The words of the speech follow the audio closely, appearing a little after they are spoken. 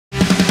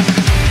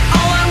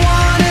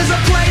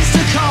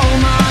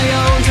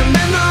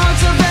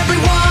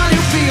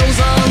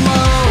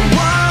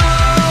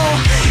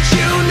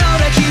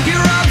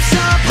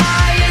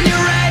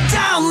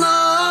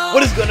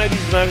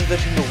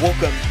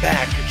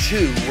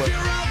to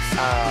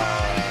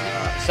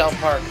South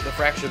Park, The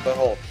Fractured But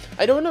Whole.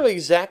 I don't know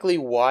exactly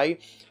why,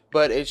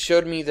 but it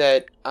showed me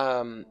that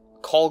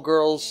Call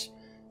Girls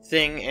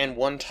thing and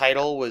one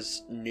title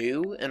was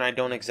new, and I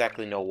don't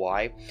exactly know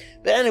why.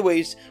 But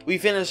anyways, we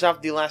finished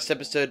off the last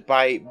episode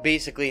by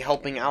basically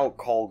helping out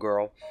Call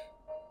Girl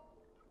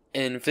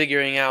and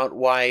figuring out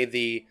why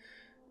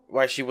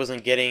she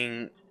wasn't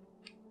getting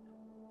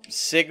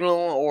signal,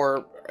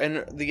 or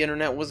the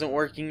internet wasn't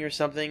working or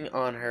something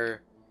on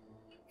her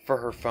for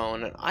her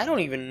phone. And I don't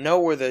even know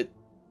where the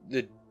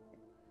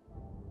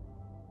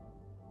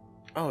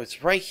oh,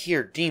 it's right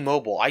here,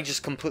 D-Mobile. I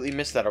just completely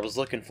missed that. I was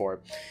looking for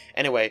it.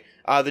 Anyway,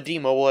 the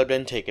D-Mobile had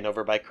been taken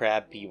over by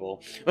crab people.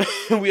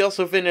 We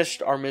also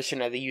finished our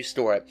mission at the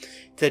U-Store.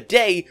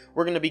 Today,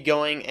 we're going to be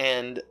going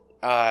and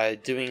we're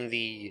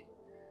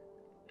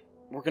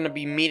going to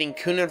be meeting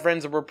Coon and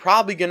friends, and we're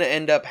probably going to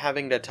end up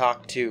having to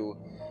talk to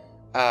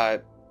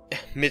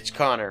Mitch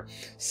Connor.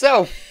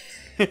 So,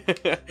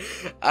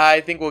 I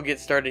think we'll get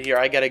started here.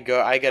 I gotta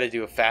go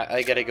to a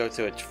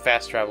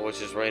fast travel,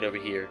 which is right over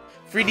here.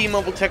 Free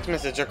D-Mobile text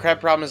message. Our crab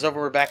problem is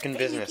over. We're back in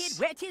business.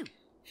 Where to?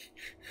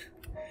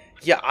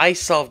 Yeah, I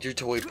solved your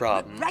toy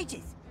problem.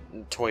 Righteous.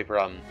 Toy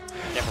problem.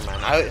 Never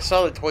mind. I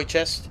saw the toy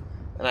chest,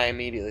 and I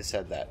immediately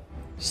said that.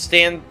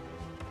 Stan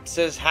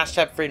says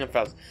hashtag Freedom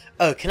Files.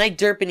 Oh, can I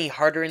derp any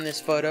harder in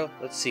this photo?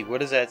 Let's see.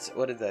 What did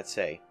that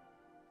say?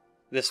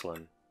 This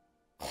one.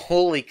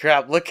 Holy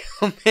crap! Look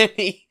how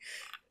many.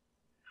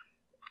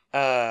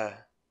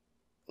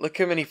 Look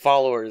how many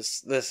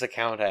followers this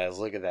account has.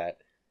 Look at that.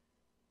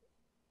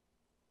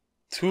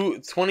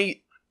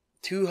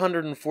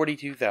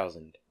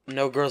 242,000.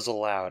 No girls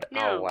allowed.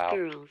 No oh, wow.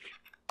 girls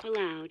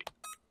allowed.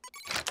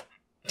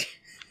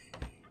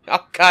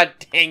 Oh, god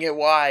dang it,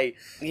 why?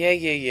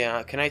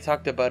 Yeah. Can I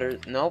talk to Butter?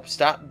 Nope,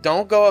 stop.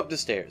 Don't go up the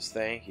stairs.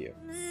 Thank you.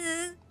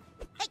 Hey,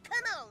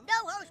 come on. No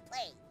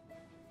horseplay.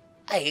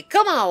 Hey,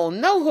 come on.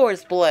 No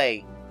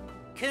horseplay.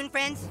 Coon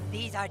friends,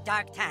 these are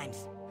dark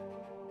times.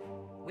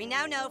 We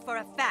now know for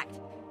a fact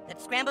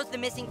that Scrambles the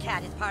Missing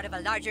Cat is part of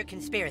a larger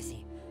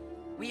conspiracy.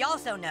 We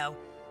also know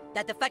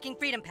that the fucking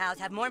Freedom Pals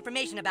have more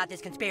information about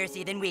this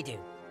conspiracy than we do.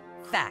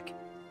 Fact.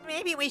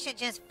 Maybe we should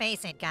just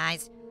face it,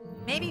 guys.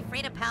 Maybe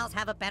Freedom Pals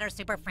have a better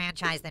super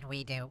franchise than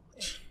we do.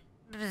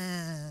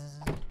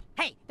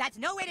 Hey, that's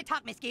no way to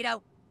talk,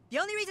 Mosquito. The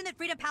only reason that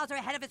Freedom Pals are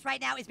ahead of us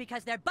right now is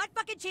because they're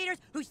butt-fucking cheaters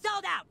who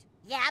sold out.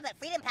 Yeah, but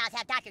Freedom Pals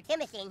have Dr.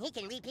 Timothy, and he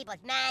can read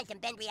people's minds and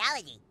bend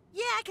reality.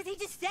 Yeah, because he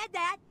just said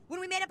that.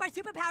 When we made up our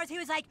superpowers, he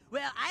was like,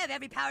 well, I have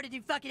every power to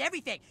do fucking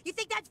everything. You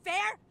think that's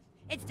fair?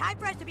 It's time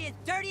for us to be as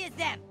dirty as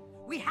them.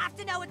 We have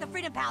to know what the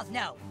Freedom Pals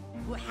know.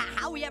 Well,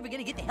 how are we ever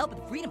gonna get the help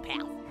of the Freedom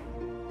Pals?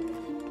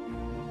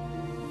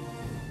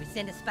 We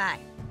send a spy.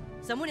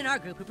 Someone in our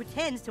group who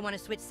pretends to want to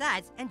switch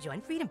sides and join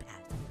Freedom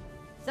Pals.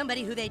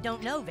 Somebody who they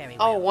don't know very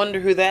well. Oh, wonder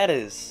who that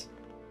is.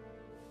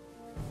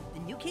 The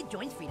new kid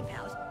joins Freedom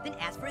Pals, then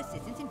asks for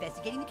assistance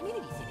investigating the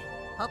community center.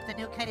 Hope the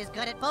new kid is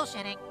good at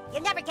bullshitting.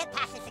 You'll never get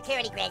past the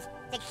security grids.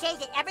 They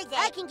change it every day.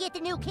 I can get the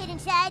new kid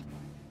inside.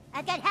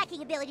 I've got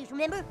hacking abilities,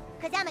 remember?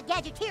 Because I'm a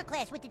gadgeteer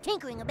class with the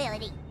tinkering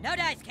ability. No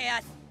dice,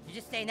 Chaos. You're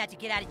just saying that to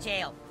get out of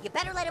jail. You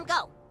better let him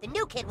go. The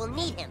new kid will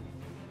need him.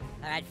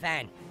 All right,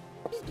 fine.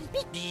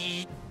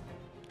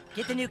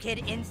 Get the new kid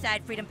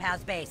inside Freedom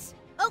Pal's base.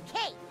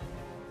 Okay.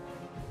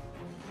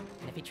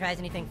 And if he tries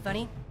anything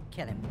funny,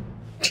 kill him.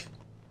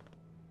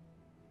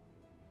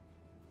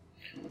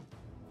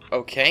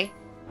 Okay.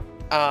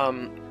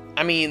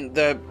 I mean,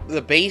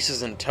 the base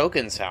is in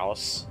Token's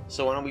house,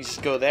 so why don't we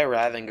just go there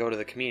rather than go to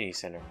the community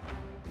center?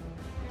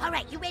 All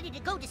right, you ready to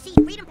go to see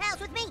Freedom Pals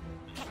with me?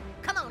 Okay,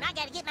 come on, I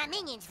gotta get my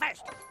minions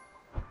first.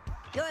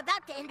 You're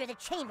about to enter the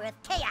Chamber of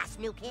Chaos,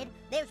 new kid.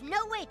 There's no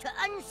way to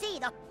unsee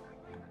the...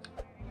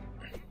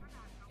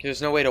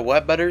 There's no way to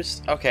what,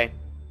 Butters? Okay.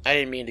 I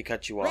didn't mean to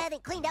cut you Well, I off.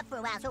 haven't cleaned up for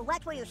a while, so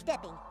watch where you're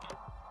stepping.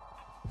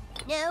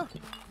 No.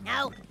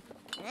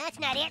 That's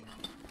not it.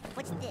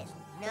 What's this?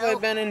 No. Have I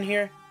been in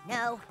here?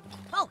 No.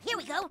 Oh, here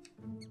we go.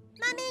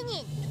 My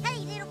minion. Hey,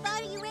 little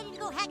buddy, you ready to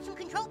go hack some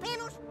control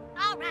panels?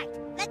 All right,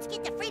 let's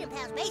get to Freedom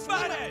Pals base.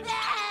 Buddy!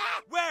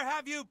 Where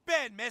have you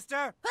been,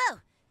 mister? Oh,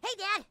 hey,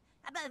 Dad.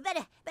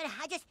 But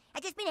I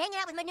just been hanging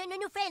out with my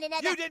new friend and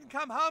You didn't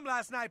come home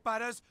last night,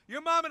 Butters.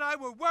 Your mom and I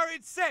were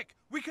worried sick.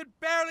 We could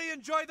barely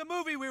enjoy the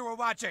movie we were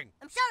watching.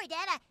 I'm sorry,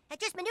 Dad. I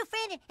just my new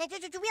friend and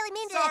just really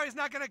mean to... Sorry's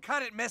not gonna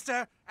cut it,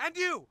 mister. And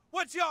you,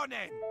 what's your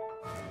name?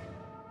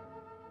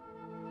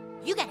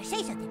 You gotta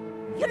say something.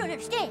 You don't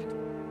understand.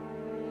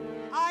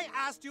 I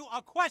asked you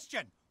a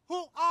question.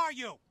 Who are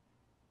you?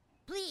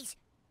 Please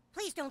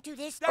don't do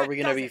this. Are we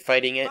gonna be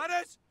fighting it?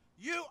 Butters,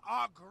 you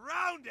are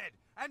grounded.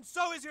 And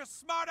so is your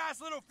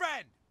smart-ass little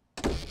friend.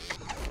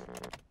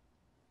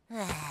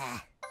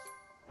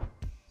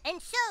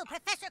 And so,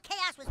 Professor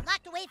Chaos was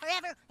locked away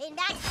forever, and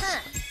that's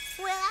fun.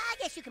 Well, I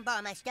guess you can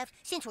borrow my stuff,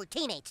 since we're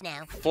teammates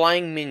now.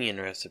 Flying minion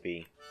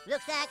recipe.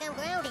 Looks like I'm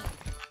grounded.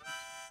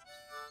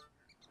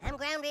 I'm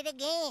grounded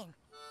again.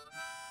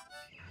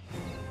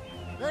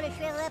 Gonna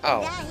shrivel up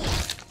and die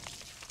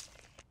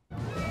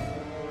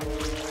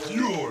here.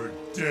 You're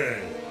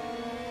dead.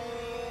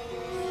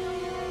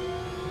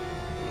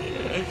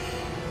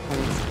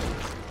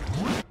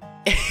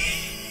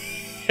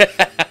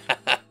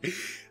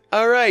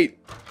 Alright.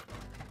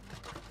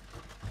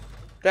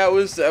 That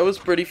was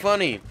pretty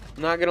funny.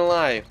 Not gonna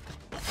lie.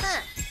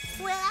 Huh.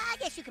 Well, I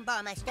guess you can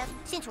borrow my stuff,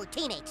 since we're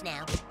teammates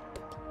now.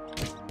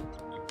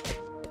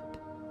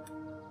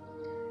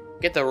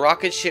 Get the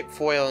rocket ship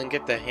foil and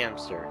get the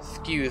hamster.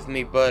 Excuse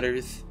me,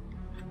 Butters.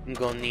 I'm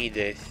gonna need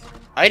this.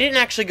 I didn't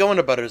actually go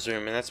into Butters'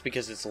 room, and that's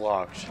because it's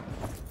locked.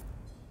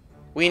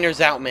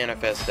 Wiener's out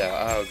manifesto.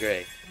 Oh,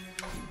 great.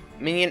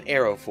 Minion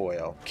arrow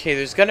foil. Okay,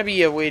 there's gonna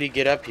be a way to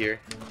get up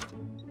here.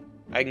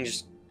 I can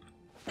just...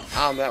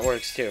 that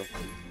works too.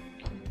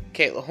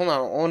 Okay, hold on.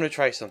 I want to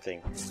try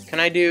something. Can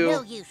I do...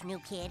 No use, new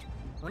kid.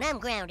 When I'm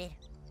grounded,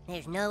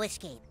 there's no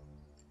escape.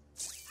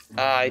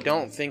 I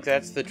don't think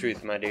that's the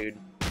truth, my dude.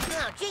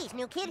 Oh, jeez,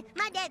 new kid.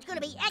 My dad's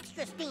gonna be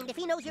extra steamed if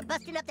he knows you're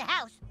busting up the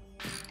house.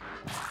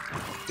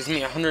 Gives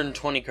me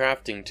 120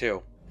 crafting,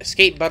 too.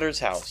 Escape Butter's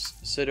house.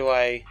 So do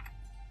I...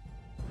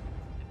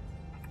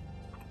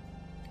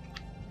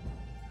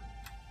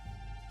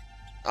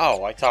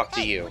 Oh, I talked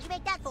to you. What'd you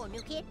make that for,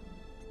 new kid?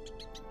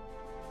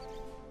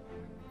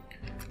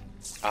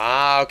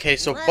 Ah, okay,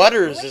 so Well,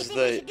 Butters what do you is think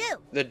we should do?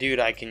 the dude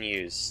I can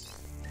use.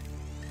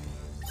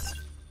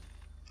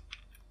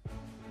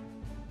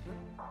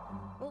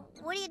 Well,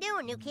 what are you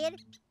doing, new kid?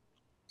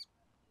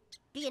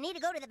 Do you need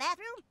to go to the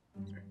bathroom?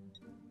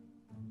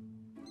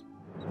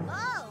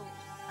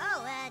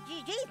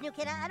 Geez, new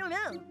kid, I don't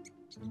know.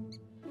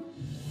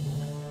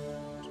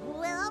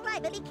 Well, all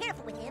right, but be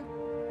careful with him.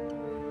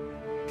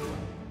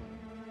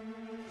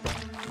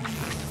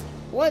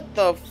 What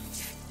the f...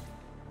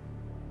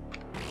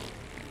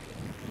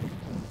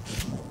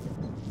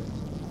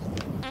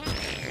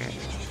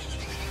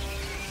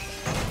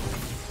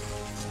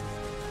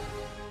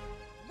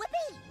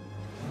 Whoopee!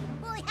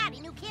 Boy, howdy,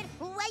 new kid.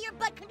 Why your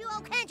butt can do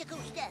all kinds of cool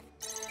stuff.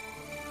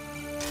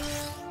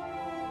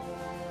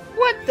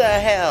 What the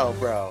hell,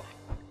 bro?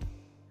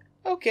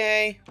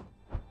 Okay.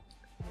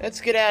 Let's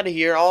get out of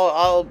here.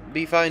 I'll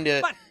be fine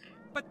to...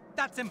 But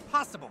that's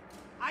impossible.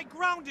 I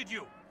grounded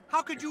you.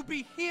 How could you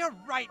be here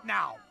right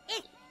now?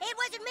 It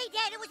wasn't me,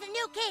 Dad. It was a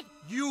new kid.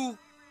 You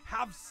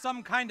have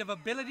some kind of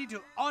ability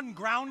to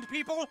unground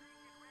people?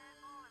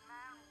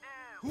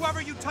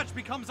 Whoever you touch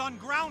becomes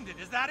ungrounded,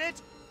 is that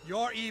it?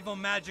 Your evil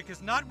magic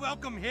is not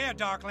welcome here,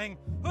 Darkling.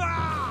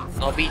 Ah!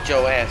 I'll beat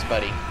your ass,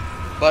 buddy.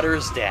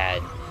 Butter's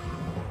dad.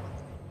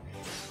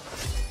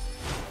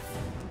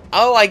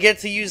 Oh, I get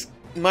to use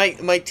my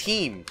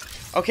team.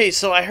 Okay,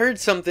 so I heard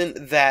something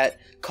that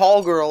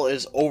Call Girl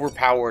is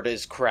overpowered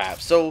as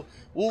crap. So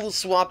we'll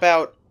swap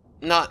out.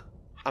 I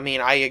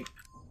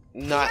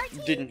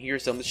didn't hear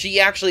something. She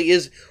actually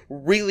is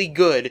really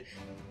good.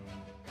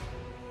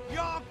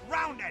 You're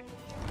grounded.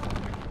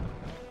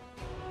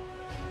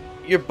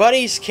 Your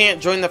buddies can't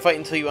join the fight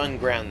until you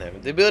unground them.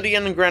 The ability to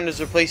unground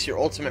is replace your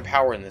ultimate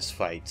power in this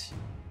fight.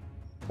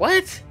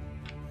 What?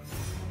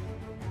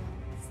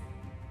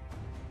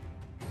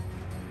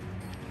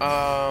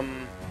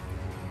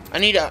 I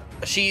need a...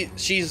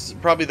 She's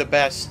probably the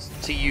best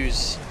to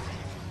use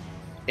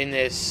in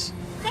this.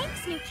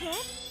 Thanks, new kid.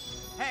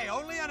 Hey,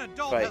 only an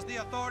adult Right. has the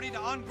authority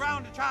to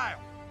unground a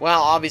child.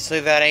 Well, obviously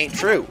that ain't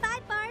true.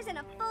 5 bars and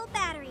a full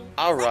battery.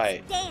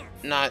 Alright. Let's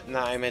dance. Not,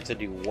 I meant to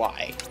do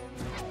Y.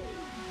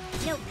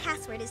 No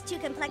password is too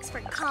complex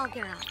for Call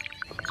Girl.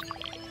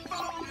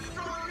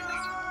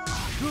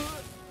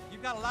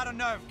 You've got a lot of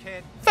nerve,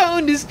 kid.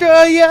 Phone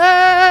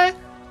destroyer!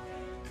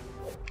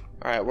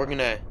 Alright, we're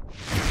gonna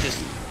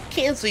just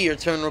cancel your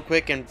turn real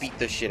quick and beat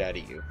the shit out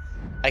of you.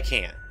 I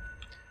can't.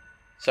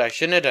 So I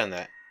shouldn't have done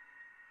that.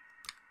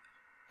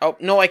 Oh,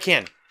 no, I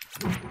can.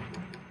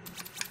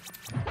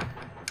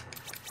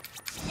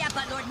 Yeah,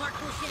 Buttlord, more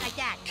cool shit like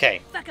that.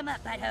 Okay. Fuck him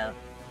up, butthole.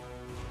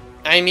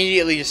 I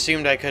immediately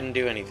assumed I couldn't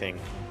do anything.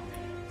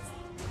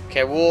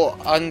 Okay, we'll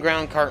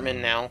unground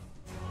Cartman now.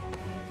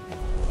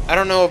 I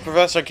don't know if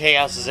Professor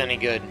Chaos is any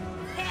good.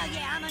 Hell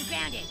yeah, I'm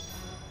ungrounded.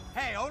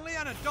 Hey, only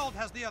an adult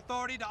has the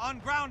authority to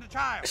unground a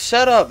child.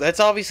 Shut up,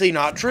 that's obviously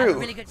not I'm true.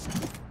 really good.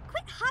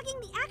 Quit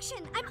hogging the action.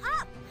 I'm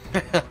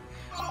up.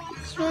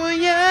 Oh,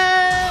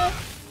 yeah!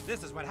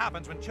 This is what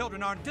happens when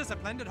children aren't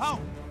disciplined at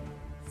home.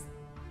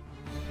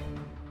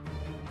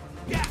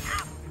 Yeah,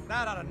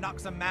 that ought to knock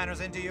some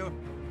manners into you.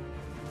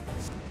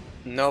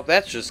 Nope,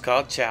 that's just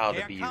called child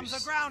Here comes a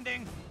abuse.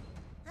 grounding.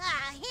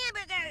 Ah,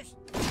 hamburgers.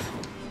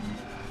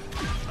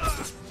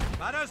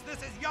 Butters, this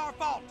is your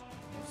fault.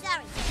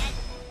 Sorry, Dad.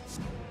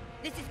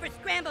 This is for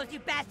scrambles, you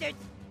bastards.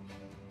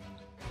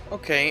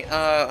 Okay,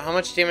 how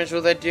much damage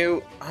will that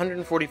do?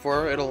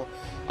 144, it'll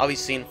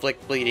obviously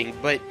inflict bleeding,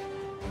 but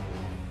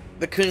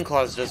the Coon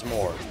Claws does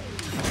more.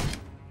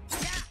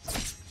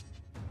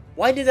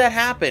 Why did that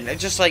happen? It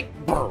just like,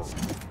 brr.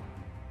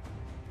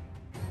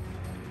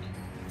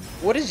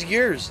 What does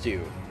yours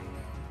do?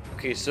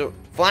 Okay, so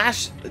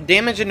flash,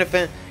 damage and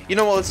defense. You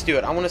know what, let's do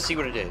it. I want to see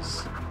what it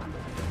is.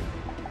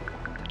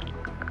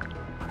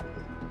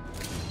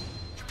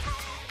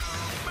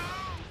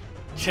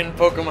 Shin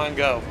Pokemon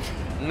Go.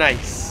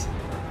 Nice.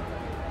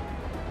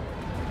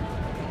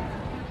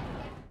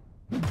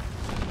 The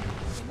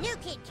new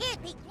kid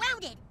can't be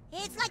grounded.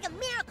 It's like a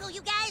miracle,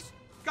 you guys.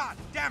 God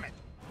damn it!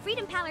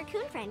 Freedom Pal or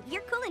Coon Friend,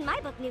 you're cool in my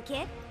book, new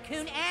kid.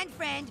 Coon and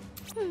friend.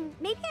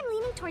 Maybe I'm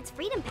leaning towards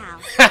Freedom Pal.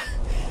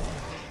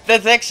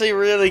 That's actually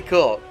really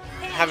cool.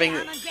 Having.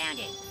 I'm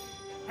ungrounded.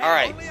 All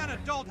right. Only an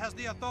adult has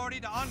the authority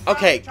to unground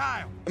Okay, a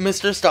child.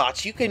 Mr.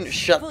 Stotch, you can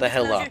shut Full the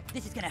hell up. disclosure,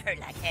 this is gonna hurt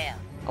like hell.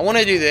 I want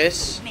to do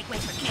this Make way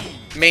for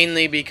Coon.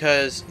 mainly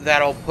because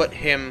that'll put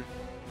him.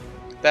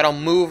 That'll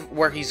move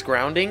where he's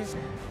grounding.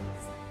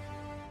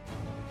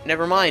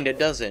 Never mind, it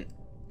doesn't.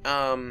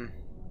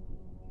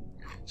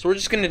 So we're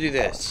just gonna do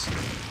this,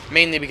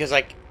 mainly because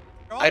I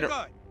could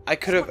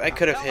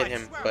have hit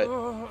him, but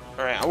all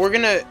right, we're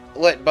gonna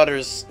let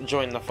Butters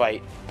join the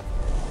fight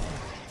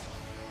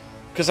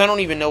because I don't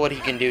even know what he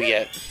can do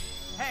yet.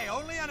 Hey,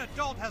 only an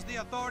adult has the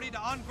authority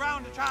to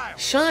unground a child.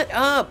 Shut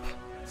up.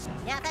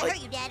 Now, if I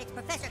hurt you, Dad, it's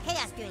Professor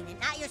Chaos doing it,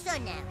 not your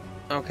son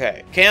now.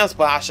 Okay, Chaos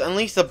Blast.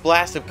 Unleash the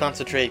blast of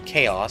concentrated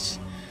chaos.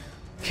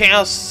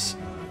 Chaos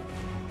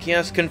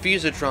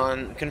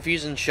Confusatron.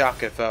 Confusing Shock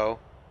foe.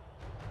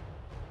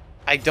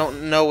 I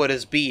don't know what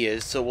his B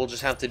is, so we'll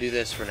just have to do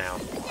this for now.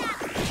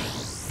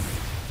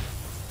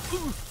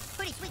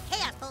 Pretty sweet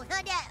chaos pose,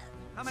 huh, Dad?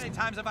 How many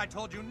times have I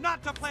told you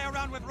not to play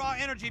around with raw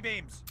energy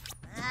beams?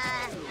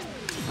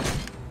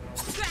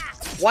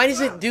 Why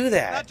does it do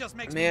that? That just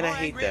makes Man, me I more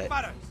hate angry at that.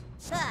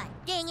 Butters.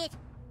 Dang it.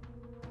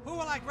 Who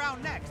will I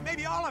ground next?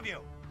 Maybe all of you.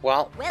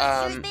 Well,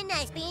 Well, it sure's been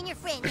nice being your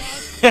friend,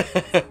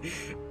 guys.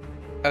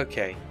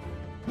 okay.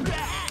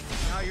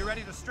 Now you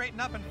ready to straighten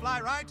up and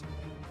fly right?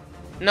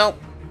 Nope.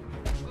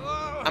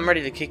 I'm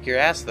ready to kick your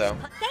ass, though.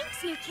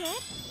 Thanks, new kid.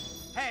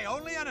 Hey,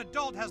 only an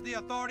adult has the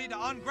authority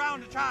to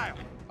unground a child.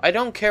 I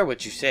don't care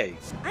what you say.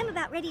 I'm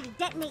about ready to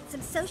detonate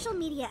some social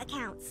media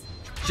accounts.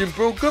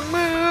 Jimbo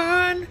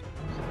Command!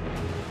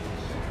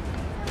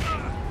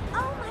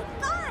 Oh my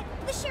god!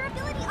 The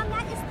shareability on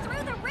that is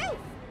through the roof!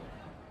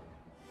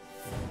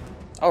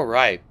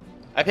 Alright.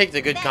 I picked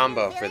a good Bad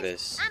combo news, for Billy.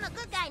 this. I'm a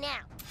good guy now.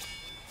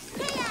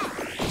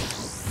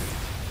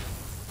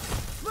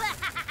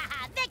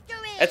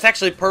 Victory! It's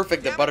actually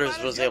perfect that Damn it, Butters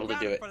was you're able to do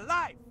grounded it. for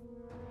life.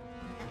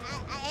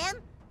 I am,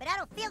 but I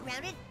don't feel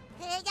grounded.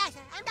 Hey, guys,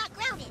 I'm not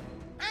grounded.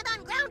 I'm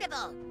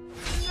ungroundable.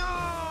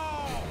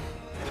 No!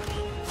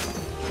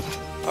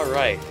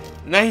 Alright.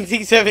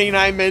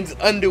 1979 men's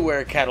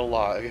underwear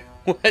catalog.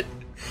 What?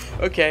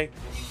 Okay.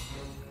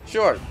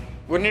 Sure.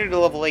 We're near to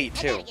level 8, I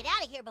too. gotta get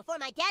out of here before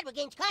my dad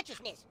regains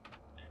consciousness.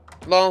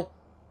 Lol.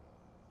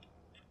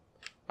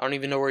 I don't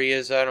even know where he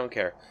is, so I don't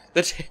care.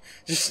 Let's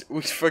just,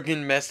 we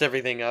fucking messed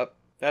everything up.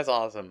 That's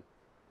awesome.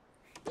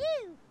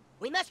 Whew.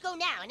 We must go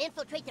now and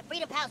infiltrate the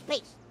Freedom Pals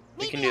base.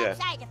 We Meet can me do that.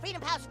 outside the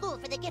Freedom Pals School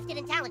for the Gifted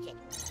and Talented.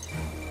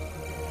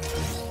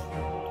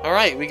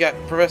 Alright, we got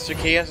Professor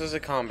Chaos as a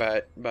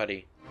combat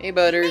buddy. Hey,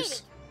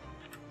 Butters.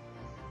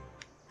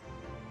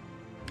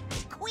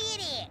 Quit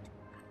it!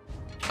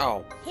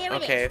 Oh, Here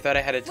it okay, I is. thought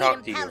I had to talk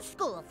to Freedom you. Pals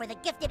School for the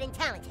Gifted and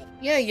Talented.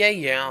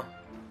 Yeah.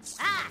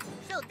 Ah,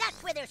 so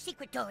that's where their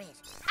secret door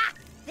is. Ha!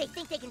 They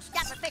think they can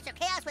stop Professor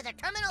Chaos with a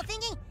terminal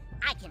thingy?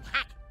 I can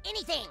hack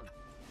anything.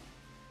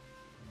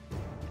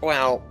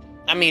 Well,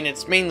 I mean,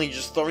 it's mainly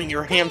just throwing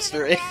your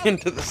hamster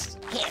into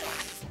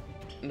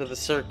Here. the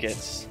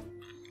circuits.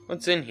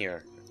 What's in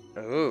here?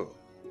 Ooh.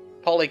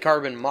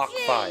 Polycarbon Mach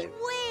 5. Gee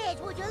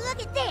whiz, would you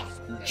look at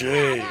this?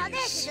 Jeez. Now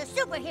this is a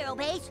superhero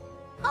base.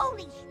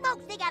 Holy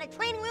smokes, they got a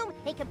training room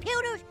and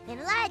computers and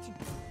lights.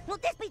 Well,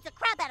 this beats the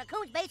crap out of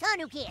Coon's base, huh,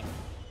 new kid?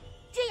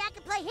 Gee, I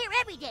could play here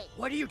every day.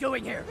 What are you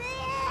doing here?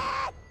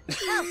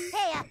 Oh,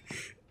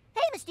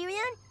 hey,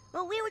 Mysterion.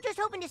 Well, we were just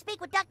hoping to speak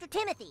with Dr.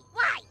 Timothy.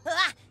 Why?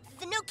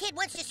 The new kid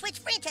wants to switch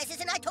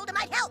franchises, and I told him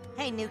I'd help.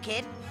 Hey, new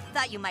kid.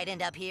 Thought you might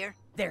end up here.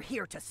 They're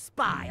here to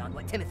spy on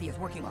what Timothy is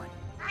working on.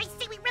 I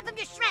say we rip him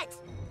to shreds.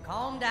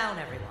 Calm down,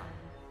 everyone.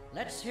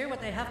 Let's hear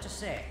what they have to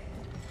say.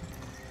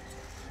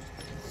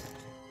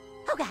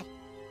 Oh, God,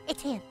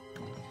 it's him.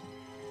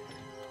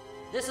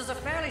 This is a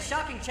fairly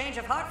shocking change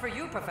of heart for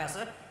you,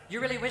 Professor. You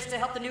really wish to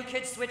help the new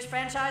kids switch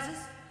franchises?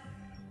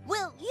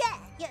 Well, yeah,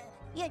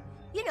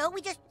 you know,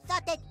 we just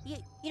thought that,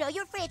 you know,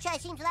 your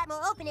franchise seems a lot more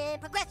open and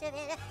progressive.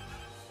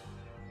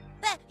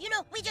 But, you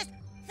know, we just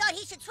thought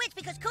he should switch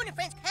because Coon and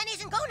Friends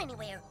isn't going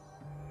anywhere.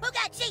 Oh,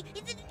 God, see,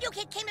 the new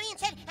kid came to me and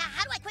said,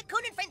 how do I quit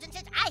Coon and Friends? And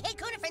since I hate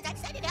Coon and Friends, I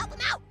decided to help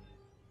him out.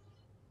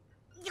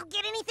 You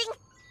get anything?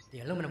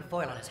 The aluminum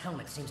foil on his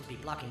helmet seems to be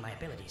blocking my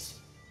abilities.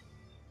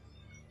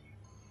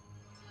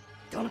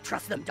 Don't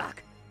trust them,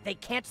 Doc. They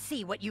can't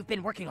see what you've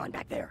been working on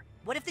back there.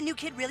 What if the new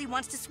kid really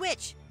wants to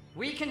switch?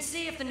 We can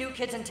see if the new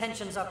kid's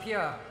intentions are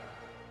pure.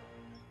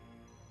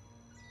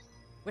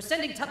 We're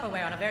sending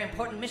Tupperware on a very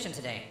important mission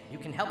today. You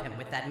can help him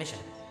with that mission.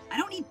 I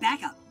don't need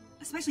backup,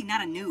 especially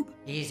not a noob.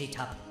 Easy,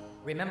 Tup.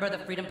 Remember the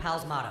Freedom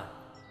Pals motto.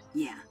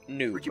 Yeah.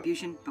 Noob.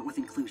 Retribution, but with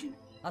inclusion.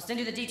 I'll send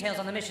you the details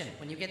on the mission.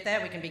 When you get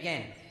there, we can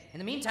begin. In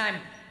the meantime,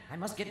 I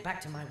must get back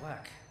to my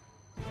work.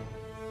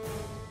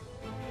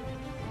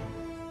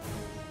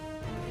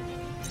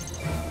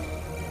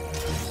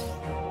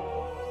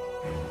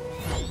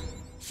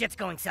 Shit's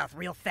going south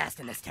real fast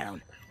in this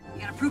town.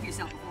 You gotta prove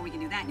yourself before we can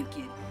do that, new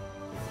kid.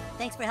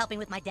 Thanks for helping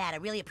with my dad. I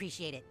really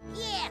appreciate it.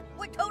 Yeah,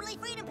 we're totally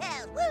Freedom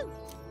Pals. Woo!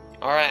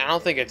 Alright, I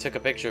don't think I took a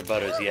picture of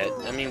Butters yet.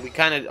 I mean, we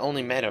kind of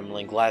only met him,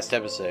 like, last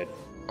episode.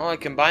 Oh, I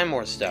can buy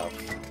more stuff.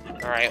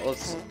 Alright,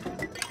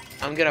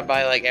 I'm gonna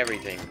buy, like,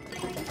 everything.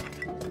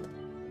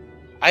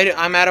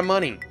 I'm out of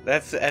money.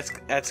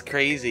 That's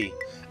crazy.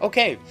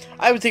 Okay,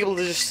 I was able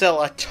to just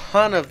sell a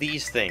ton of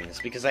these things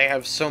because I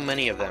have so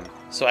many of them.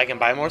 So I can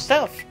buy more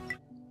stuff.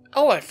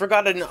 Oh, I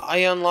forgot I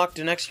unlocked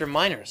an extra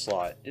miner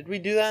slot. Did we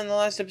do that in the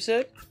last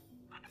episode?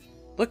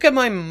 Look at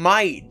my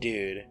might,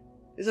 dude.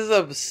 This is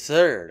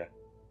absurd.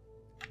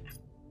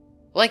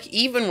 Like,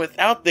 even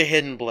without the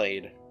hidden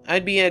blade,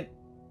 I'd be at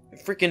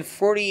freaking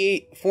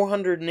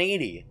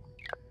 480.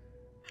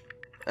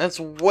 That's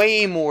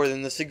way more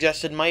than the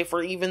suggested might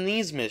for even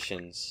these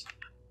missions.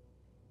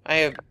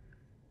 Alright,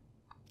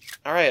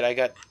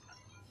 I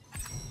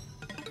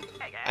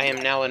am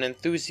now an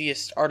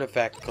enthusiast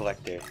artifact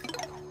collector.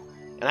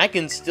 And I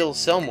can still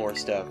sell more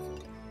stuff.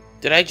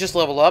 Did I just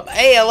level up?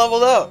 Hey, I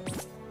leveled up!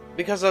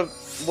 Because of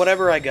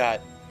whatever I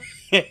got.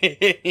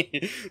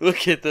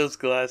 Look at those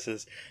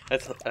glasses.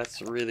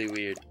 That's really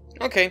weird.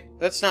 Okay,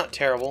 that's not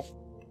terrible.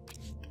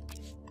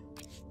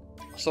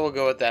 So we'll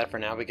go with that for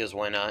now, because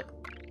why not?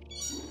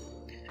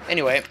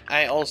 Anyway,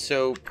 I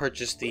also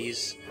purchased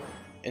these,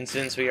 and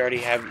since we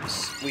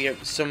have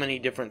so many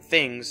different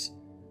things,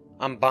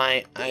 I'm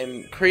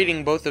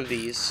creating both of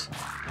these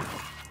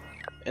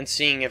and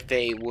seeing if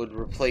they would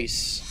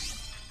replace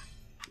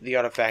the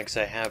artifacts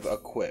I have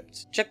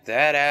equipped. Check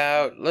that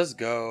out. Let's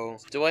go.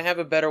 Do I have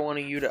a better one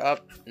of you to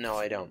up? No,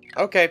 I don't.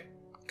 Okay,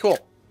 cool.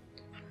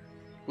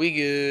 We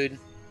good.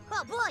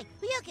 Oh boy,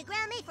 you could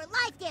ground me for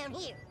life down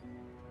here.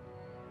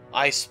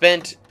 I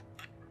spent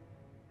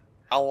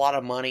a lot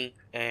of money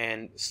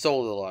and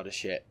sold a lot of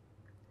shit.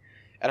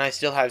 And I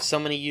still have so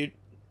many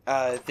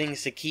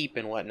things to keep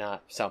and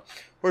whatnot. So,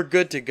 we're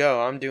good to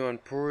go. I'm doing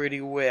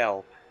pretty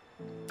well.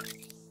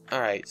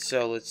 Alright,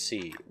 so let's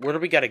see. Where do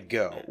we gotta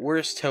go?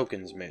 Where's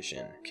Token's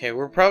mission? Okay,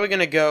 we're probably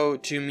gonna go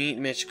to meet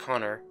Mitch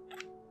Connor.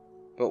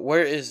 But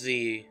where is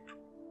the...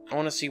 I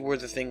want to see where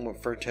the thing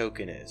for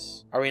Token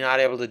is. Are we not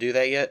able to do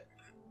that yet?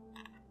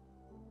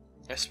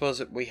 I suppose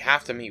we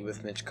have to meet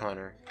with Mitch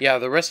Connor. Yeah,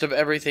 the rest of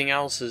everything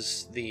else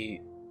is the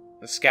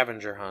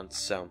scavenger hunts,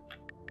 so...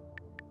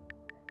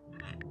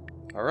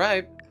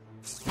 Alright.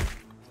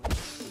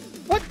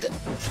 What the...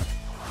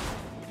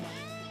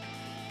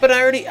 But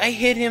I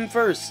hit him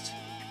first.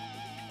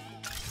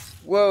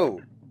 Whoa.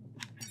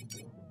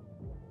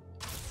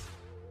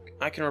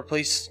 I can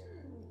replace...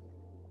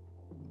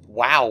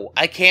 Wow.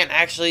 I can't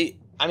actually...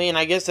 I mean,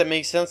 I guess that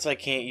makes sense I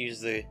can't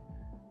use the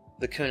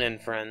Kun and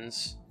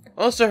Friends.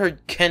 I also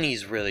heard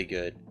Kenny's really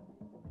good.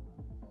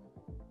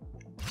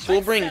 So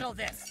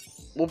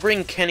we'll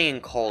bring Kenny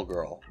and Call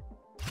Girl.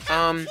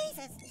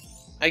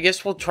 I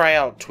guess we'll try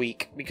out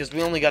Tweak, because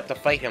we only got to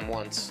fight him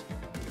once.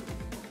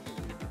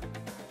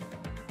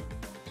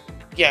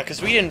 Yeah,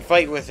 because we didn't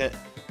fight with it.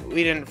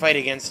 We didn't fight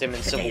against him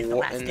in Civil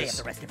War. In this...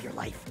 the rest of your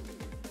life.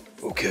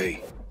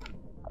 Okay.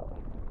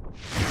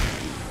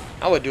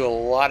 I would do a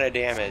lot of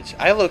damage.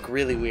 I look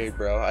really weird,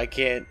 bro.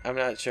 I'm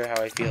not sure how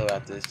I feel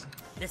about this.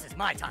 This is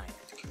my time.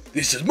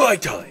 This is my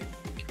time!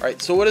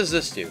 Alright, so what does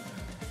this do?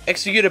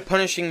 Execute a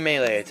punishing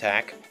melee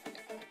attack.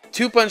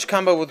 2-punch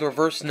combo with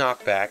reverse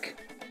knockback.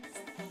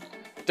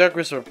 Dark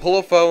Whisper, pull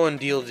a foe and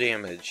deal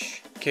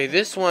damage. Okay,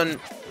 this one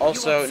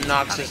also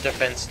knocks his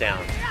defense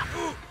down.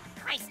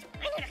 Christ,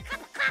 I need a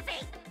cup of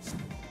coffee.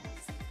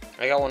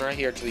 I got one right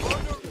here, Tweak.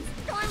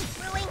 Storm's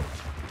brewing.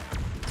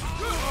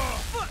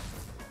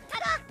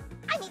 Ta-da!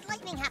 I need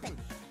lightning happen.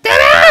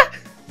 Ta-da!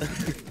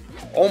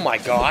 Oh my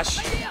gosh.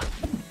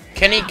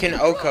 Kenny can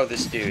Oko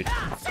this dude.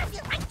 Serve you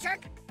right,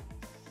 jerk.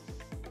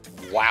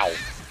 Wow.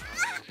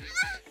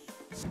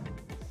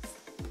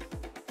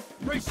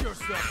 Brace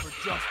yourself for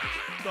justice,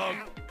 thug.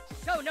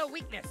 Show no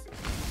weakness.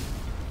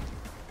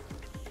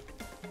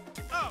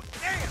 Oh,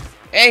 damn!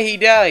 Hey, he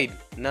died.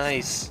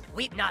 Nice.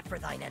 Weep not for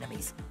thine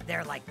enemies.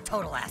 They're like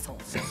total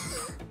assholes.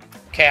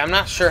 Okay, I'm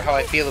not sure how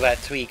I feel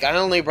about Tweak. I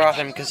only brought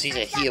him because he's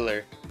a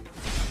healer.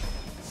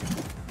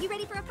 You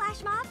ready for a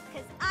flash mob?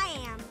 Because I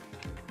am.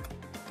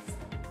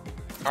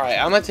 Alright,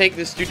 I'm gonna take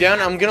this dude down.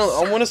 I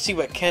wanna see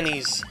what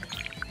Kenny's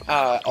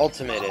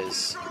ultimate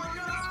is.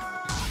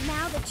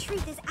 Now the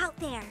truth is out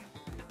there.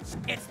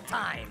 It's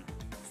time.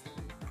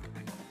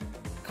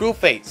 Cruel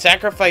Fate.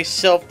 Sacrifice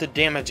self to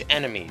damage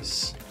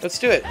enemies. Let's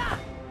do it.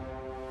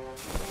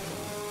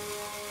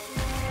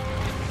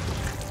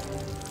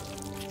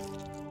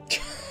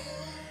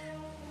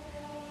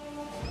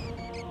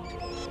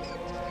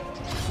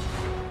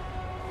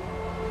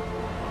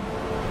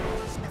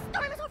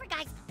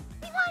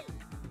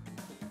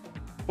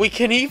 Wait,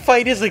 can he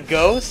fight as a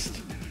ghost?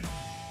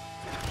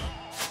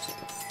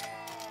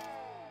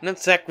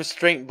 Nutsack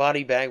restraint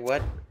body bag,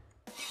 what?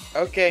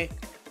 Okay.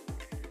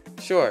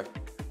 Sure.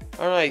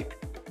 Alright.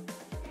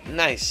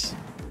 Nice.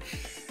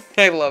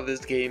 I love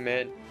this game,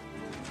 man.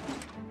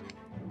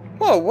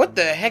 Whoa, what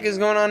the heck is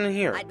going on in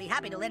here? I'd be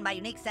happy to lend my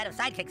unique set of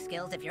sidekick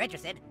skills if you're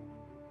interested.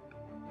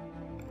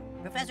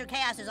 Professor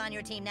Chaos is on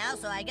your team now,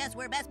 so I guess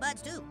we're best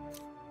buds too.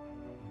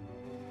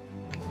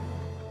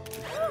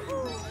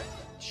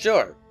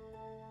 Sure.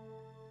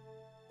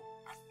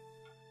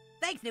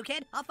 Thanks, new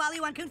kid. I'll follow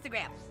you on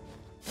Instagram.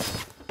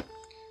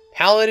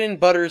 Paladin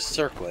Butters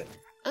Circlet.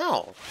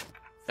 Oh,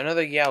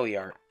 another Yowie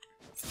art.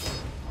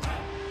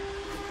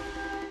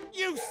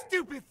 You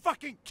stupid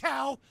fucking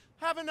cow!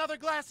 Have another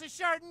glass of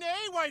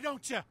Chardonnay, why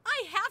don't you?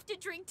 I have to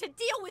drink to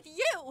deal with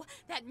you!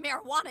 That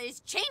marijuana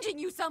is changing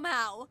you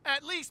somehow!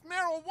 At least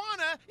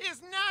marijuana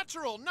is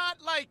natural,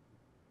 not like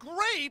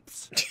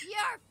grapes.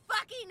 You're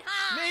fucking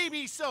high!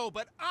 Maybe so,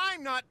 but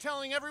I'm not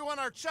telling everyone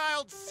our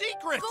child's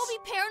secrets. Go be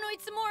paranoid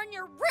some more in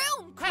your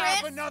room, Chris!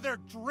 Have another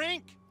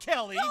drink,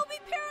 Kelly. Go be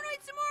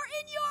paranoid some more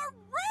in your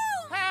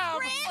room, Have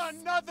Chris!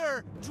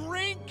 another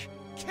drink,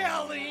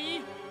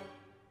 Kelly.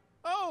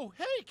 Oh,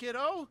 hey,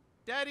 kiddo.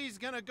 Daddy's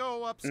gonna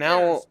go upstairs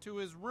Now, to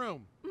his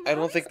room. I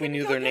don't think we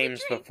knew their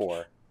names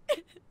before.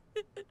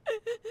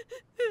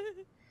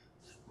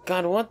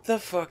 God, what the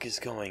fuck is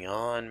going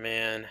on,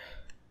 man?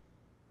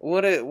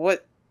 What?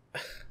 It's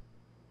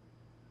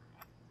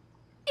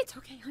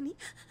okay, honey.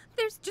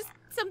 There's just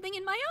something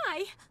in my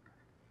eye.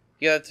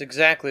 Yeah, that's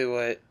exactly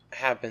what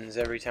happens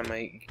every time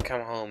I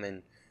come home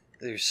and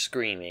they're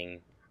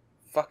screaming.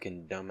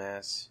 Fucking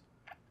dumbass.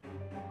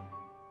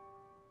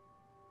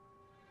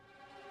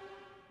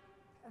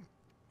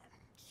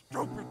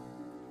 Stupid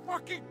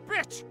fucking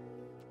bitch!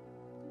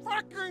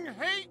 Fucking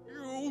hate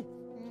you!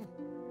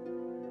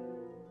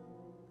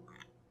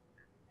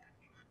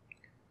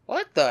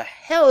 What the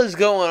hell is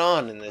going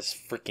on in this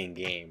freaking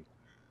game?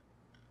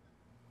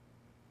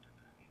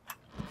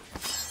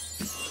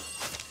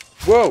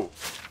 Whoa!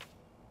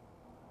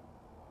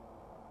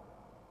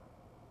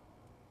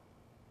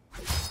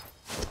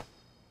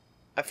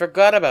 I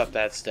forgot about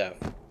that stuff.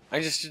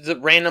 I just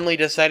randomly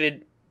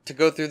decided to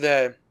go through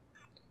the...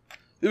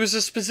 There was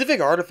a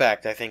specific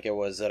artifact, I think it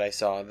was, that I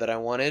saw that I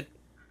wanted.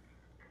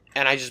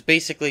 And I just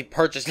basically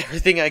purchased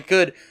everything I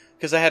could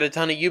because I had a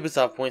ton of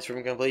Ubisoft points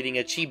from completing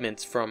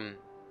achievements from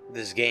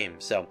this game.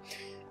 So,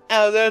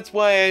 that's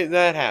why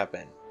that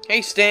happened.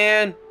 Hey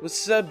Stan,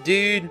 what's up,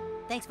 dude?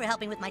 Thanks for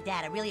helping with my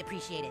dad. I really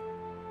appreciate it.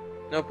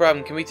 No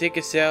problem. Can we take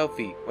a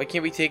selfie? Why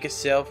can't we take a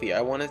selfie? I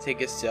want to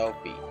take a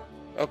selfie.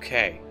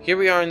 Okay, here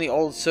we are in the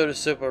old Soda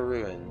Sopa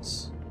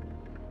ruins.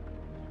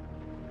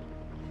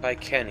 By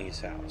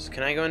Kenny's house.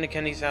 Can I go into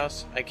Kenny's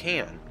house? I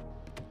can.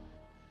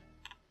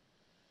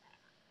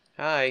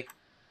 Hi.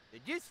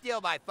 Did you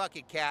steal my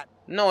fucking cat?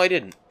 No, I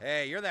didn't.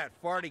 Hey, you're that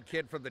farty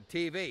kid from the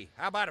TV.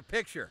 How about a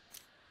picture?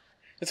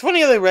 It's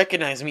funny how they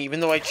recognize me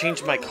even though I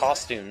change my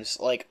costumes,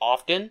 like,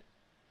 often.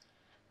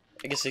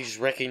 I guess they just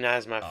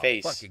recognize my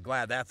face. Fucking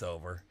glad that's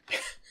over.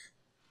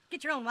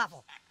 Get your own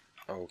waffle.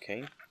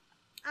 Okay.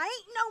 I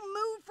ain't no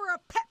mood for a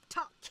pep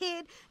talk,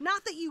 kid.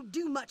 Not that you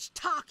do much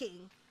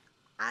talking.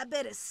 I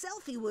bet a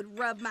selfie would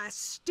rub my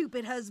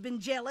stupid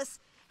husband jealous.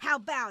 How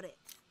about it?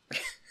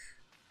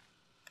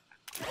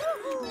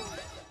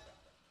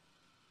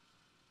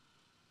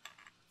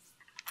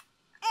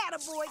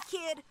 Attaboy,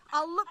 kid.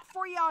 I'll look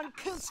for you on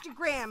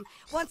Instagram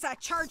once I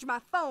charge my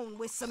phone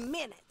with some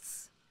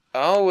minutes.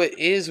 Oh, it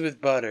is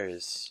with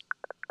Butters.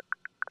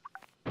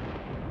 Here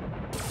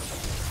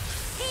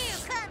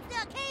comes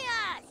the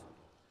chaos!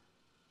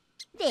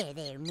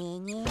 There,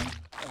 minion.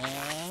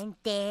 And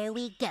there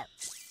we go.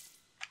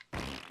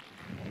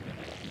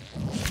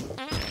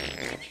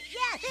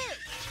 Yahoo!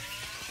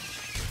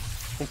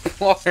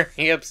 Poor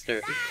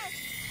hamster.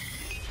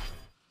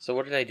 So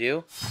what did I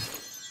do?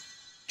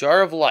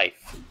 Jar of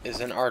Life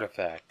is an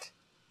artifact.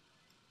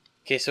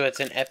 Okay, so it's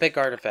an epic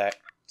artifact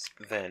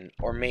then,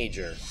 or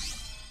major.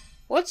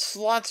 What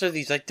slots are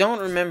these? I don't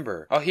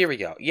remember. Oh, here we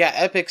go. Yeah,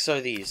 epics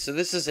are these. So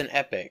this is an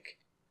epic.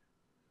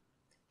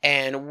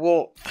 And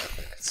we'll...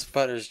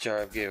 Sputter's Jar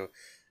of Goo.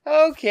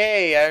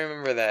 Okay, I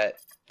remember that.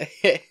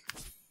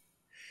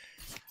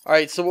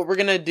 Alright, so what we're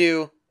gonna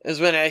do is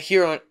when I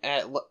hero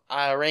at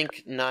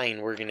rank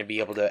 9, we're gonna be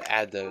able to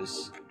add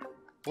those.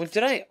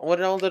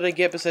 What all did I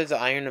get besides the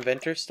Iron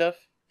Inventor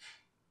stuff?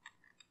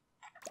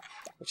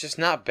 Which is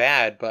not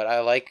bad, but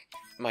I like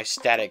my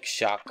Static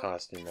Shock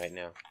costume right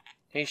now.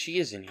 Hey, she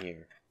is in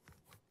here.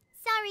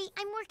 Sorry,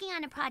 I'm working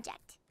on a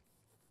project.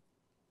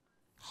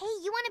 Hey,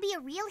 you want to be a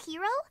real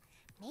hero?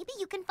 Maybe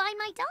you can find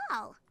my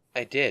doll.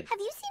 I did. Have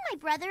you seen my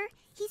brother?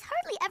 He's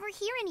hardly ever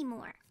here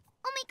anymore.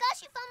 Oh my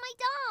gosh, you found my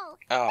doll!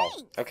 Oh,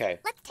 Thanks. okay.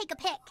 Let's take a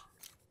pic.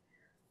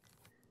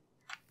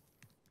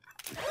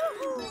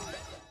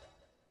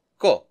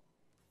 Cool.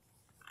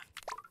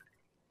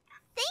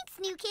 Thanks,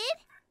 new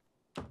kid.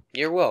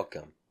 You're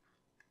welcome.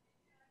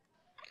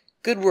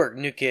 Good work,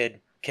 new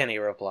kid, Kenny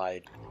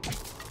replied.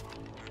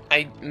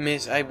 I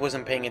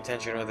wasn't paying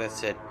attention to what that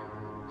said.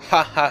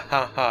 Ha ha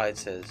ha ha, it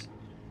says.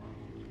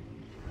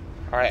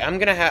 Alright,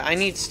 I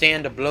need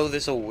Stan to blow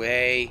this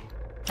away.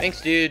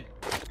 Thanks, dude.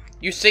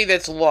 You say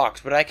that's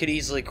locked, but I could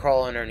easily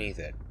crawl underneath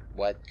it.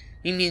 What?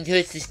 You mean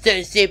towards the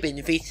star serpent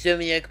and face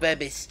something like by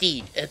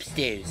steed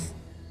upstairs.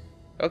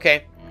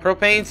 Okay.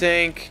 Propane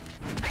tank.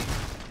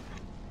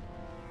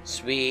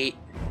 Sweet.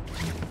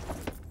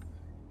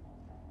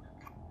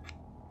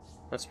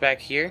 What's back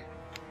here?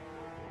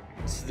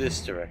 It's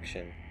this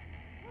direction.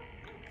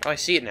 Oh, I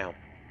see it now.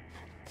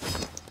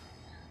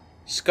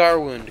 Scar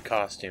wound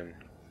costume.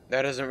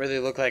 That doesn't really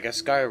look like a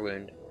scar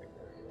wound.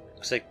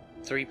 Looks like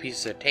 3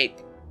 pieces of tape.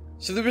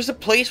 So there was a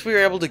place we were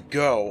able to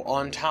go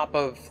on top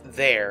of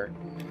there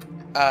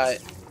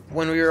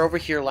when we were over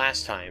here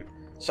last time.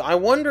 So I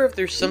wonder if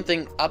there's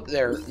something up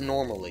there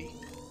normally.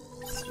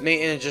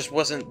 Maybe it just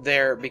wasn't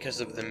there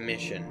because of the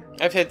mission.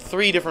 I've had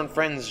 3 different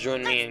friends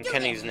join me in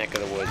Kenny's neck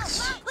of the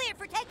woods. Cleared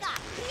for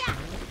takeoff. Yeah.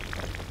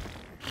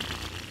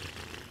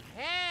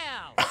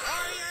 Hail,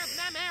 warrior of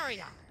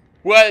Nemeria!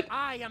 What?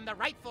 I am the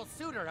rightful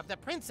suitor of the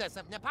Princess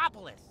of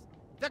Nepopolis,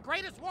 the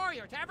greatest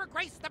warrior to ever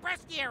grace the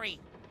bestiary.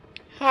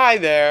 Hi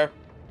there.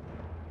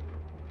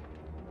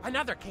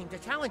 Another came to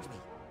challenge me.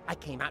 I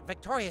came out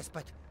victorious,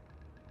 but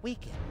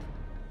weakened.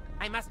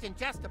 I must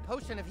ingest a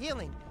potion of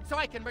healing so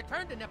I can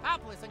return to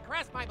Nepopolis and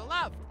caress my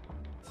beloved.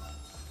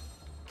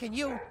 Can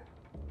you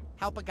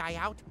help a guy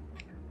out?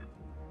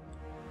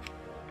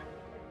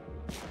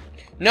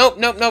 Nope,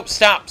 nope, nope.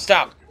 Stop,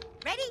 stop.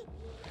 Ready?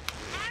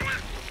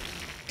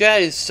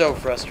 That is so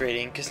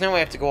frustrating, because now I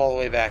have to go all the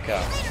way back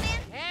up.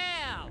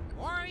 Hail,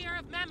 warrior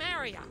of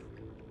Nemeria!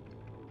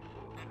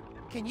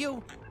 Can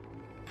you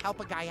help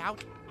a guy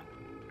out?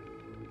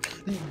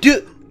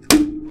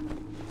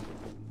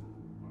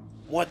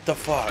 What the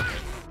fuck?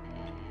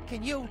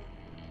 Can you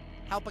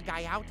help a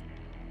guy out?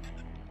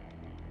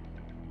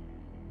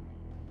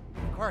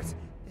 Of course,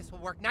 this will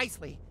work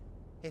nicely.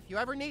 If you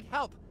ever need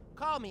help,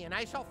 call me and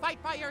I shall fight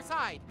by your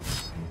side.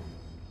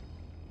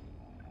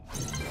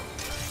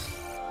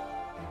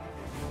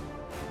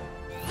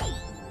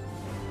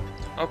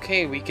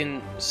 Okay, we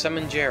can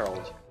summon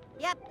Gerald.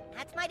 Yep,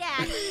 that's my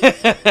dad.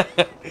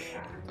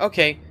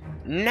 Okay,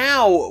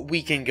 now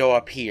we can go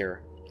up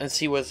here and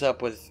see what's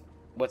up with...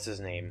 what's his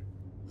name?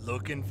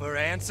 Looking for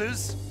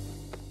answers?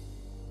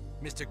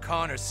 Mr.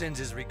 Connor sends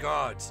his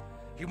regards.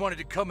 He wanted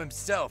to come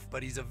himself,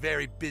 but he's a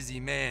very busy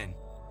man.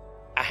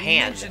 He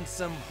mentioned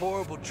some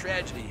horrible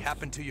tragedy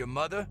happened to your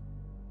mother?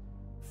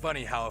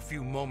 Funny how a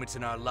few moments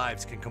in our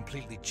lives can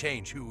completely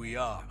change who we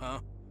are, huh?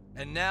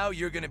 And now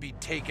you're gonna be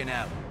taken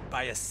out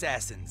by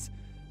assassins,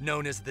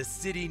 known as the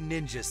City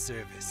Ninja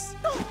Service.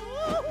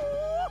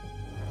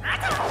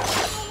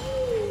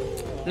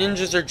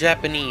 Ninjas are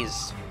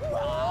Japanese.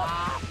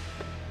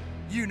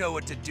 You know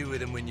what to do with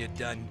them when you're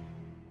done.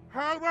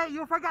 Hey, wait,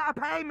 you forgot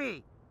to pay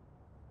me.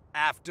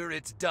 After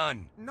it's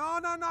done. No,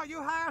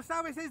 you hire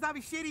services of a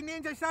shitty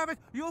ninja service,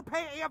 you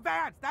pay in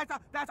advance.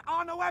 That's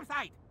on the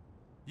website.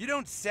 You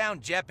don't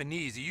sound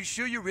Japanese. Are you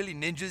sure you're really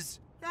ninjas?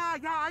 Yeah,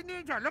 I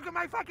ninja. Look at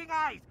my fucking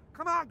eyes.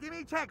 Come on, give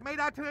me a check made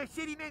out to a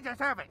shitty ninja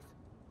service.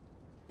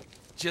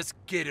 Just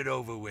get it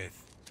over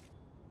with.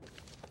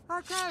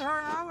 Okay,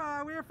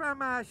 hello, we're from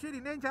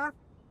Shitty Ninja.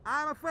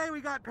 I'm afraid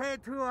we got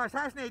paid to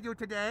assassinate you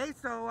today,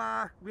 so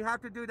we have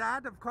to do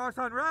that, of course,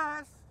 on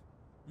Russ.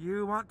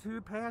 You want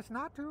to pay us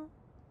not to?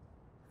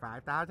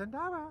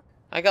 $5,000.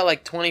 I got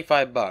like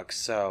 25 bucks,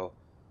 so...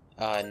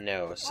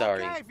 no,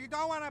 sorry. Okay, if you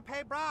don't want to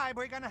pay bribe,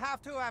 we're gonna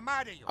have to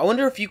murder you. I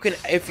wonder if you can,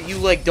 if you,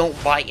 like,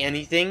 don't buy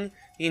anything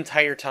the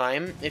entire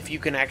time, if you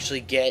can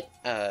actually get,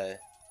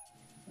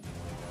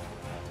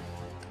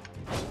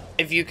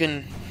 if you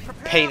can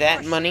pay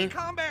that money.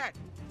 Combat.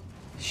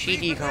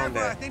 Shitty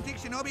combat. Authentic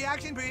shinobi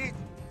action, please.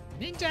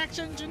 Ninja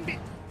action, junbi.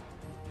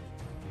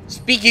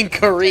 Speaking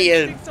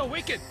Korean. So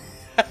wicked.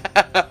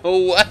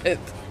 What?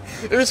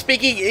 They're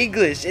speaking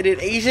English in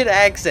an Asian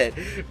accent.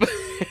 Supreme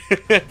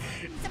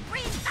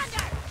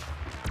Thunder!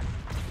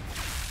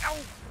 Ow!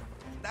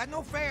 That's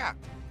no fair.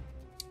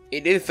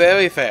 It is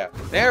very fair.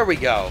 There we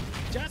go.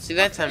 See,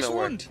 that time it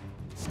worked.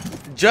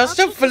 Just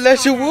a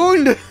flesh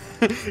wound.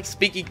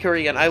 Speaking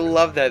Korean, I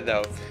love that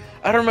though.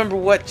 I don't remember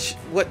what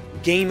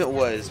game it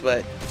was,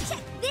 but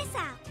check this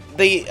out.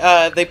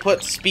 They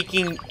put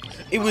speaking.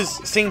 It was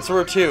Saints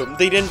Row 2.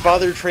 They didn't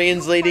bother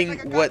translating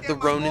what the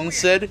Ronin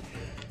said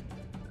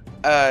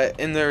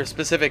in their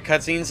specific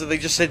cutscenes, so they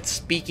just said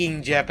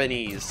speaking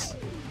Japanese.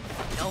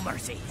 No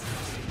mercy.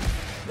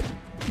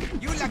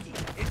 You lucky.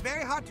 It's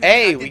very hard to.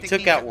 Hey, we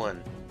took out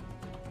one.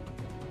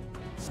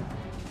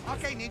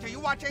 Okay, Ninja, you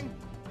watching?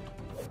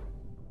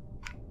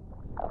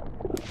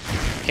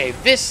 Okay,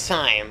 this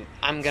time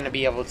I'm gonna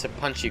be able to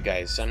punch you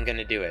guys, so I'm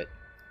gonna do it.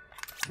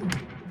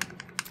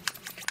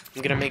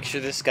 I'm gonna make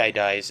sure this guy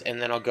dies,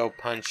 and then I'll go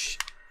punch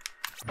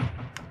Your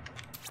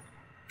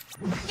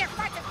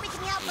farts are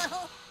freaking me out,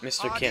 butthole.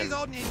 Mr. Kim. These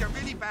old ninja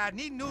really bad.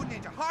 Need new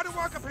ninja. Harder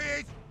worker,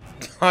 please.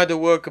 Harder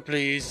worker,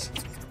 please.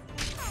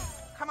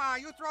 Come on,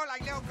 you throw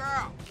like little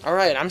girl.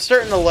 Alright, I'm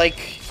starting to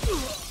like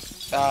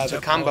the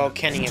combo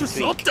Kenny and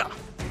Tweak.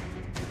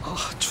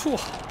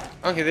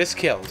 Okay, this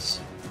kills.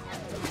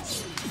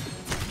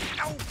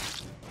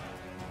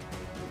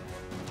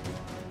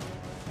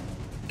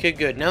 Okay,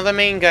 good. Now the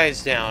main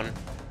guy's down.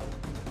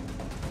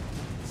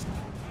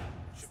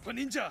 Super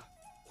Ninja,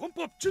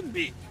 혼법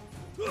준비.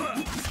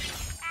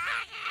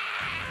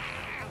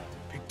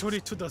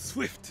 Victory to the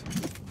swift.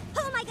 Who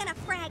am I gonna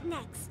frag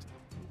next?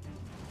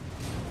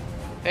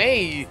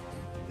 Hey,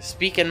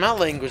 speaking my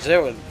language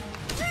there with...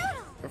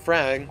 Brutal!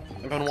 frag.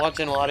 I've been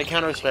watching a lot of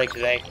Counter-Strike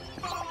today.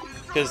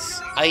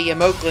 Because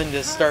IEM Oakland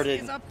has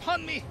started.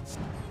 Upon me.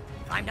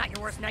 I'm not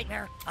your worst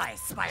nightmare. I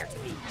aspire to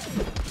be.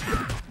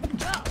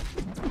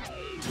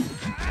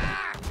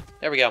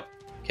 There we go.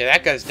 Okay,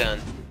 that guy's done.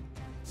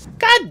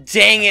 God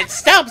dang it!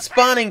 Stop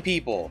spawning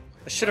people!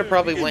 I should have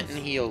probably went and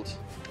healed.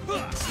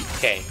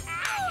 Okay.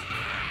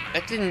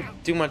 That didn't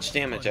do much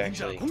damage,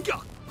 actually.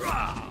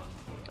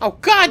 Oh,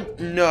 God,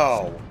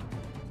 no!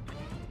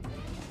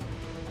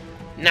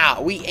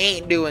 Nah, we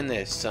ain't doing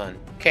this, son.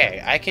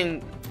 Okay, I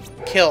can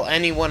kill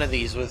any one of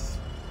these with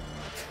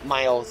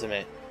my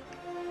ultimate.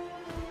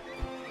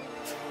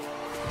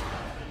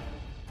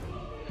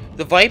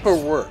 The Viper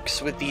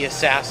works with the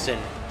Assassin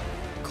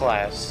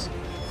class.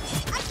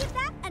 I give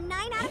that a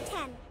 9 out of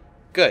 10.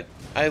 Good.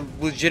 I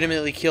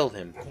legitimately killed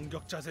him.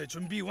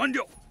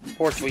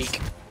 Poor Tweak.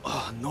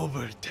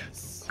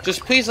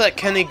 Just please let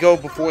Kenny go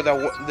before the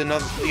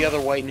other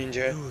white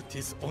ninja.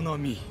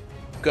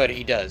 Good,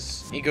 he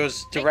does. He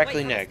goes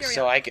directly next,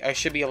 so I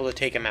should be able to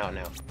take him out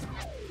now.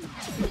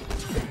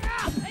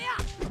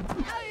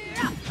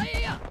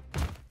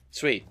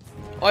 Sweet.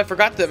 Oh, I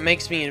forgot that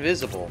makes me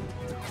invisible.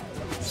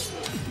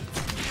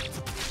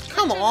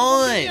 Come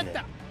on!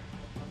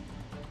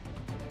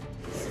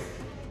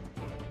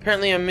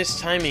 Apparently I'm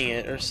mistiming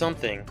it or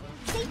something.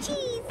 Say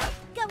cheese.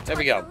 Go there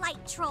we go. The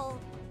light troll.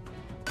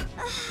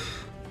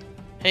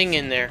 Hang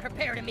in there.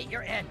 Prepare to meet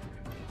your end.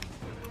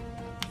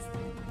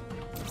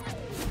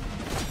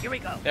 Here we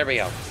go. There we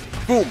go.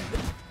 Boom!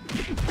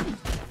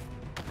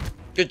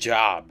 Good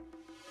job.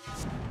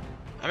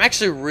 I'm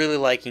actually really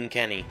liking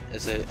Kenny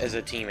as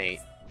a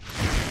teammate.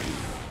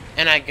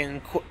 And I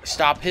can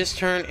stop his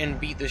turn and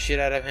beat the shit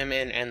out of him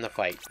and end the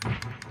fight.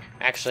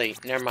 Actually,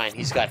 never mind.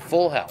 He's got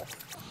full health.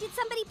 Did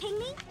somebody ping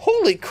me?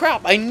 Holy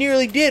crap! I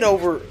nearly did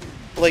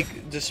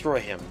destroy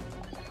him.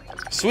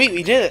 Sweet,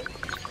 we did it.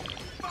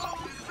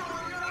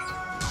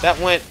 That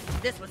went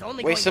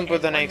way simpler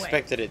than I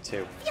expected it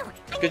to.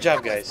 Good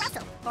job, guys.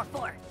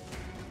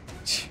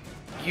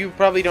 You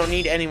probably don't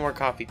need any more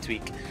coffee,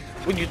 Tweak.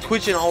 When you're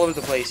twitching all over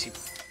the place, you...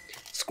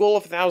 School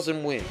of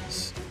 1,000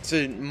 wins. It's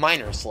a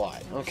minor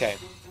slot. Okay.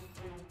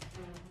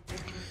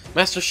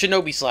 Master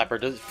Shinobi Slapper.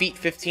 Defeat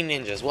 15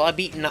 ninjas. Well,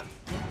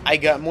 I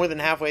got more than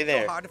halfway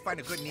there. So hard to find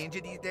a good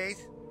ninja these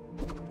days?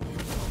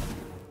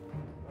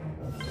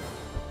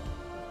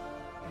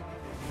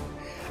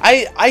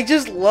 I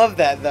just love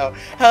that, though.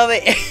 How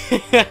they...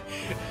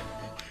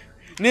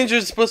 Ninja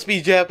is supposed to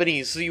be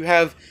Japanese, so you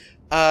have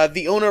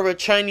the owner of a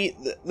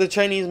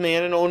Chinese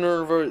man and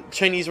owner of a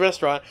Chinese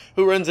restaurant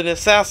who runs an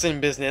assassin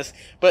business,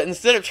 but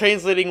instead of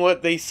translating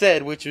what they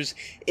said, which was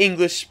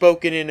English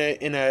spoken in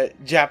a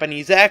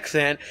Japanese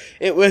accent,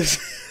 it was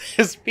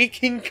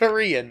speaking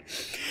Korean.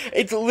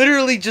 It's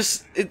literally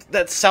just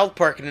that's South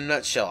Park in a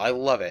nutshell. I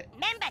love it.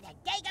 Remember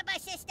the Dagobah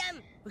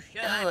system?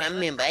 Sure, I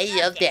remember. I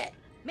love that.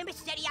 Remember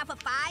Steady Alpha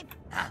 5?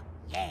 Oh,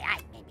 yeah, I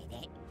remember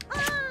that.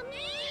 Oh,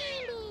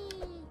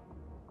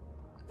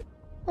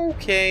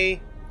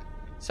 Okay.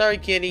 Sorry,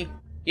 kitty.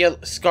 Yeah,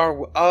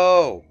 scar.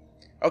 Oh.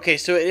 Okay,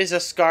 so it is a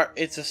scar.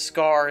 It's a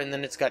scar, and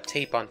then it's got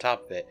tape on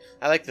top of it.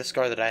 I like the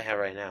scar that I have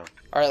right now.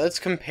 Alright, let's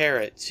compare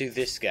it to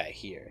this guy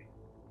here.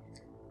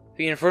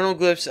 The infernal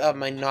glyphs up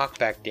my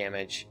knockback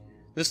damage.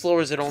 This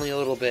lowers it only a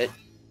little bit,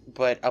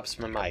 but ups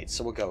my might,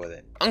 so we'll go with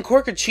it.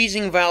 Uncork a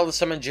cheesing vial to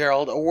summon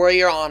Gerald, a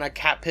warrior on a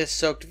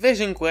cat-piss-soaked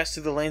vision quest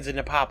through the lanes of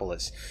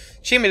Nepopolis.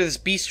 Chain to this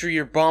beastry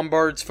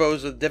bombards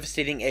foes with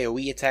devastating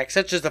AoE attacks,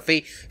 such as the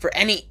fate for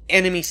any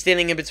enemy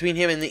standing in between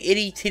him and the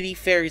itty-titty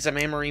fairies of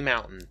Amory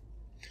Mountain.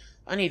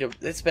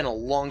 It's been a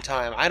long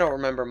time. I don't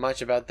remember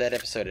much about that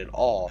episode at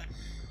all.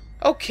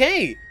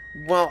 Okay,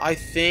 well, I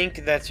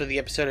think that's what the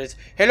episode is.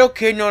 Hello,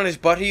 kid known as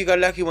Butter. You got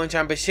lucky one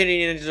time, but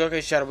sitting in the dark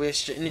shadow with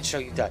a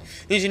ninja you die.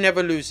 Ninja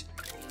never lose.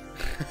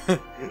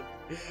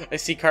 I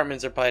see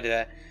Cartman's reply to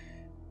that.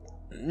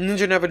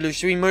 Ninja never lose.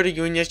 Should we murder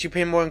you? And yes, you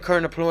pay more than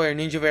current employer.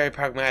 Ninja very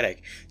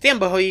pragmatic. Damn,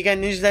 Baho, you got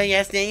ninja that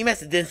yesterday. You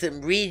must have done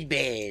something really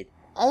bad.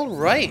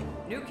 Alright.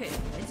 New kid,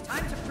 it's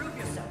time to prove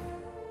yourself.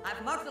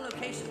 I've marked the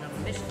location of the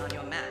mission on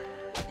your map.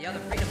 The other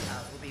Freedom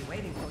Pals will be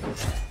waiting for you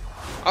there.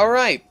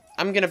 Alright.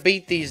 I'm gonna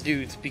beat these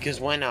dudes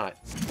because why not?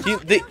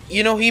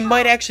 You know, he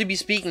might actually be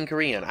speaking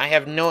Korean. I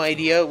have no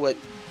idea what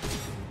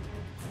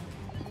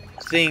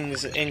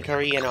things in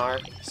Korean are,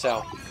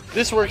 so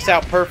this works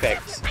out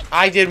perfect.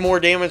 I did more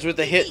damage with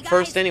the hit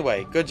first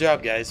anyway. Good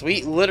job, guys.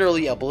 We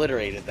literally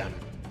obliterated them.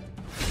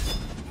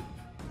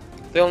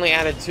 That only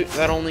added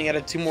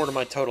 2 more to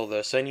my total,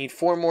 though, so I need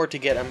 4 more to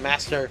get a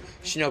Master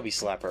Shinobi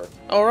Slapper.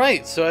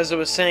 Alright, so as I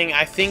was saying,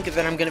 I think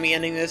that I'm going to be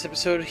ending this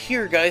episode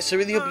here, guys, so I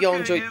really hope y'all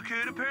enjoyed...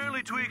 Kid,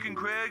 apparently Tweak and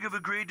Craig have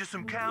agreed to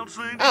some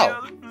counseling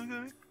together.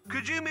 Okay.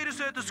 Could you meet us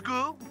at the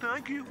school?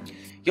 Thank you.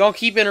 Y'all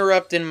keep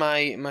interrupting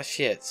my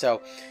shit,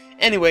 so...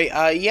 Anyway,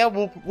 yeah,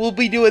 we'll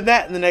be doing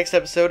that in the next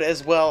episode,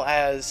 as well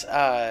as,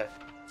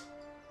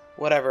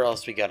 whatever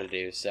else we gotta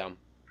do, so...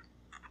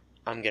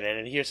 I'm gonna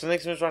end it here, so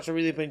thanks so much for watching. I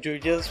really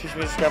enjoyed this. Please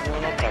subscribe,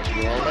 and I'll talk to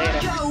you all later.